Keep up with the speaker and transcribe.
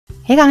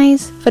Hey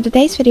guys! For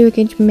today's video we're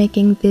going to be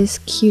making this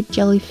cute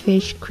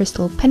jellyfish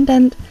crystal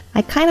pendant.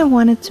 I kind of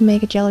wanted to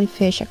make a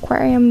jellyfish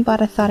aquarium, but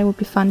I thought it would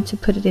be fun to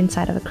put it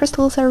inside of a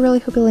crystal, so I really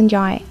hope you'll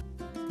enjoy.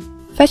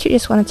 First you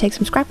just want to take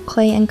some scrap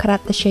clay and cut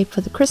out the shape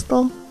for the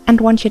crystal, and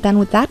once you're done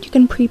with that you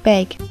can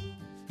pre-bake.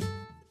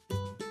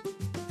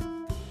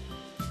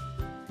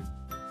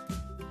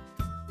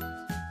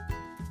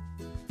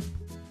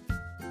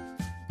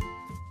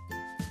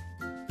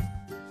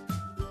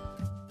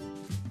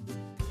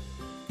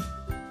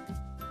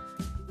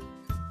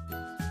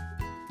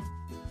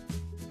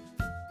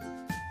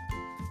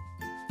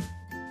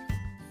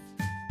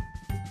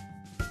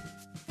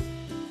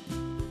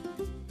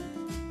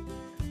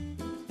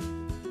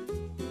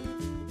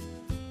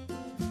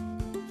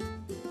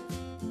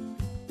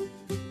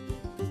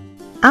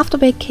 After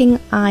baking,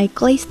 I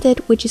glazed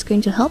it, which is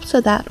going to help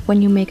so that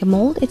when you make a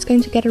mold, it's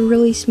going to get a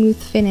really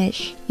smooth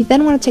finish. You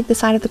then want to take the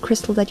side of the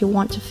crystal that you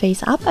want to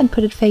face up and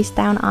put it face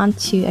down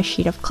onto a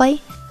sheet of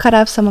clay, cut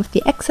off some of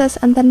the excess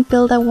and then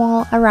build a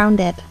wall around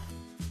it.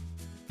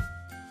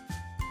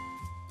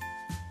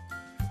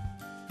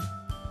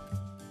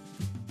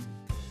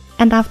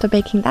 And after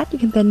baking that, you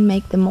can then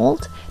make the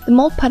mold. The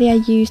mold putty I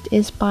used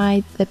is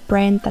by the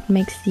brand that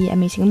makes the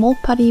amazing mold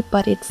putty,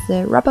 but it's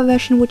the rubber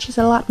version, which is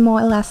a lot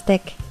more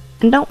elastic.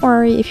 And don't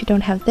worry if you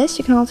don't have this,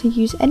 you can also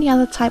use any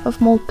other type of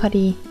mold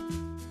putty.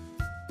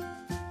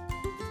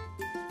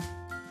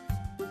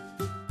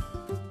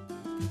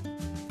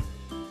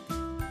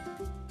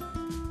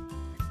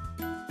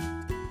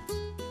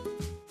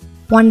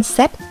 Once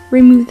set,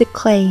 remove the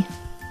clay.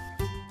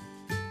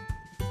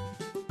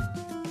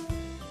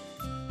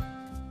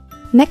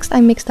 Next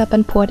I mixed up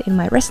and poured in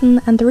my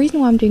resin, and the reason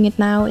why I'm doing it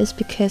now is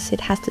because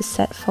it has to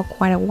set for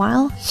quite a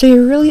while, so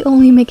you're really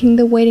only making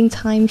the waiting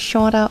time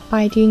shorter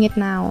by doing it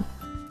now.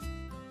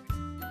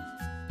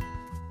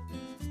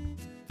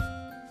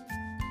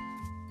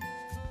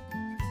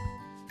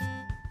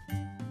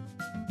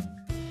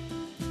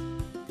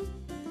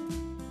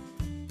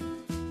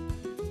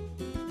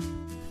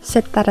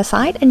 Set that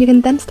aside and you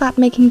can then start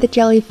making the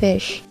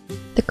jellyfish.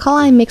 The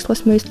color I mixed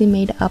was mostly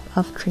made up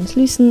of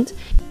translucent.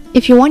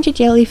 If you want your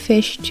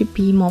jellyfish to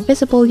be more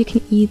visible, you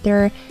can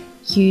either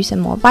use a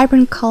more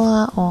vibrant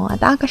color or a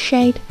darker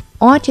shade,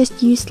 or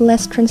just use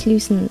less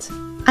translucent.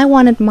 I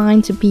wanted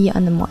mine to be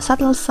on the more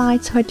subtle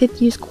side, so I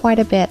did use quite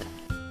a bit.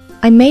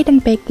 I made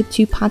and baked the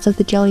two parts of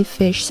the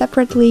jellyfish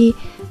separately,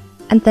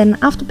 and then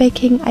after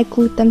baking I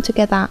glued them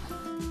together.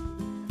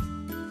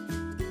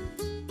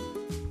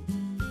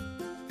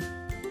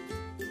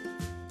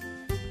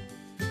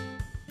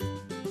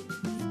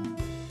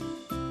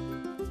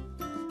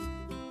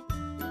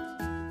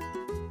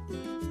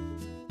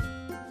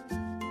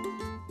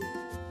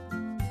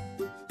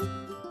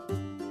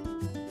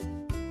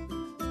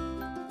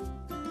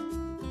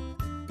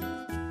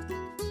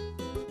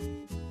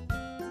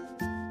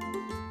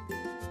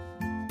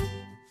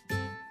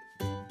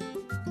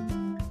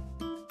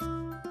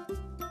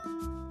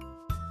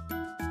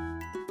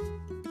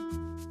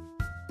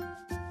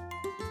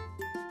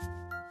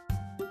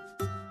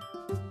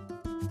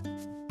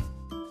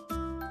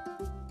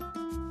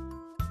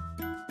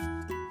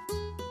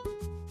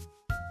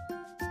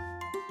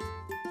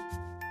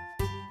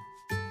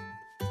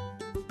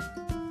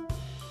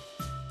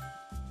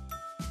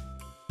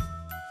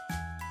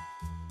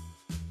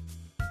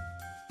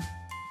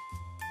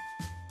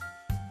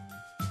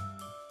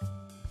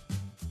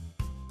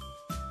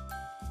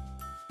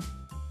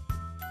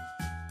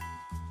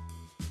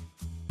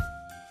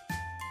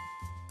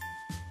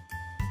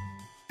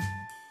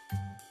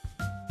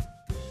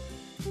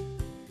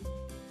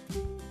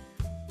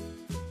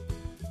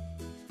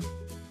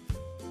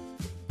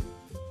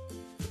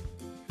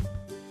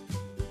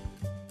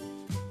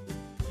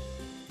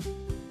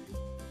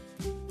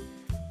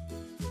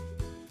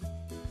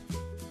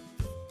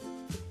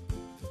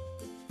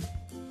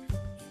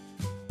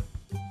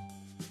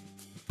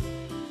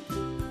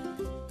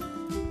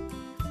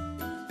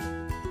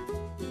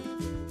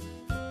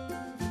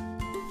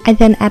 I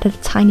then added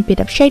a tiny bit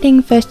of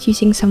shading, first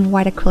using some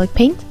white acrylic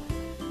paint,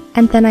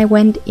 and then I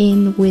went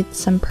in with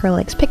some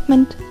Pearl-X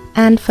pigment,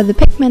 and for the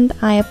pigment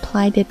I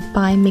applied it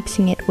by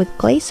mixing it with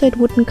glaze so it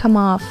wouldn't come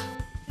off.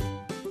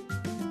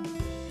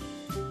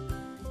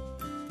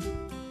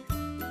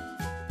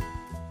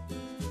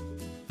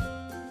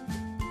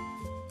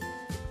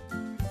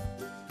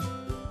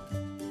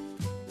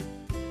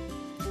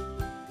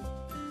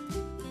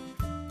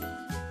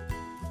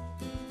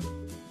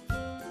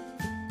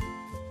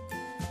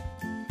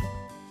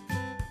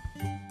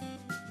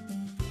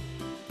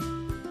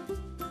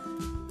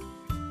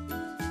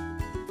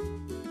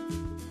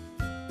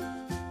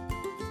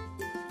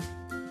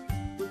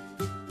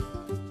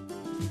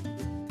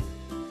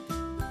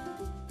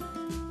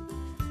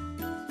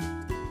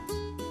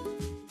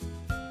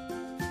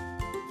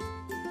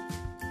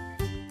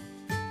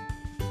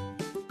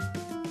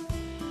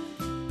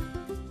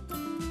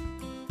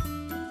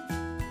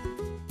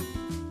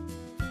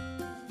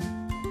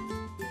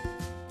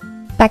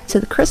 Back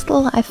to the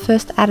crystal, I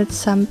first added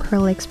some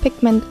Pearl-X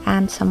pigment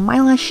and some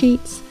mylar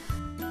sheets.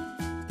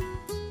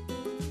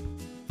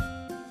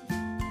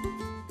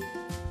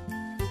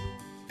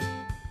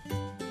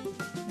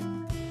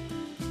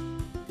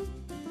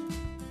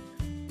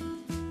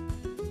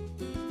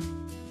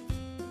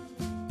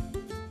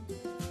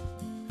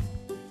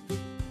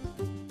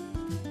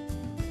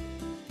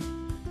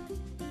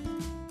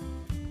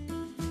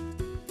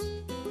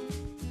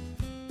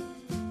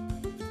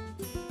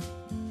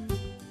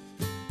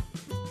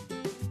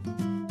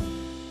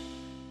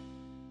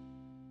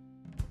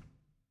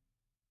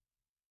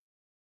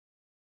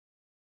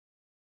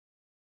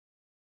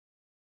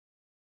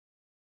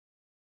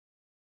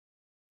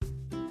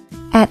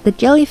 Add the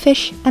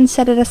jellyfish and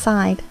set it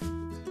aside.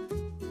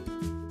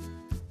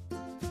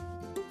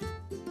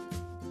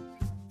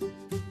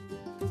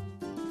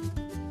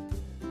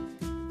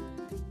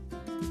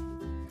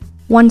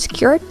 Once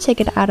cured, take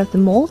it out of the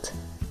mold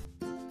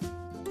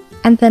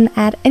and then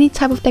add any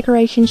type of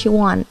decorations you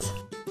want.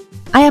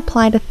 I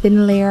applied a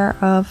thin layer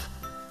of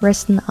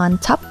resin on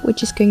top,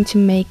 which is going to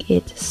make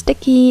it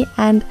sticky,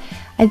 and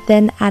I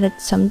then added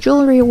some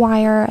jewelry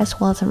wire as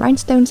well as some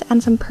rhinestones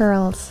and some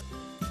pearls.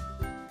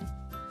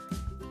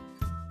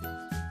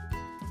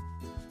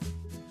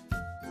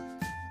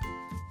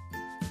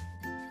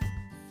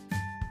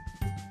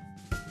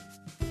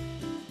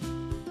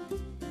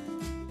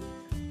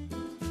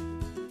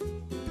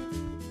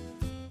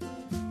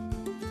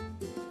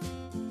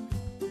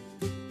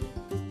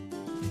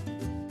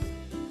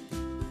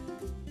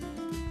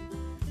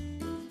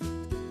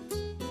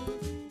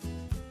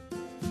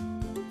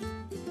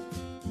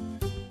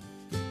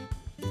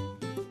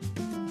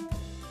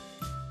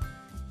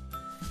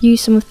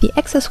 Use some of the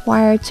excess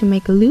wire to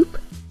make a loop,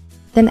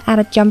 then add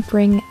a jump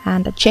ring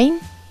and a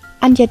chain,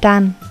 and you're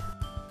done.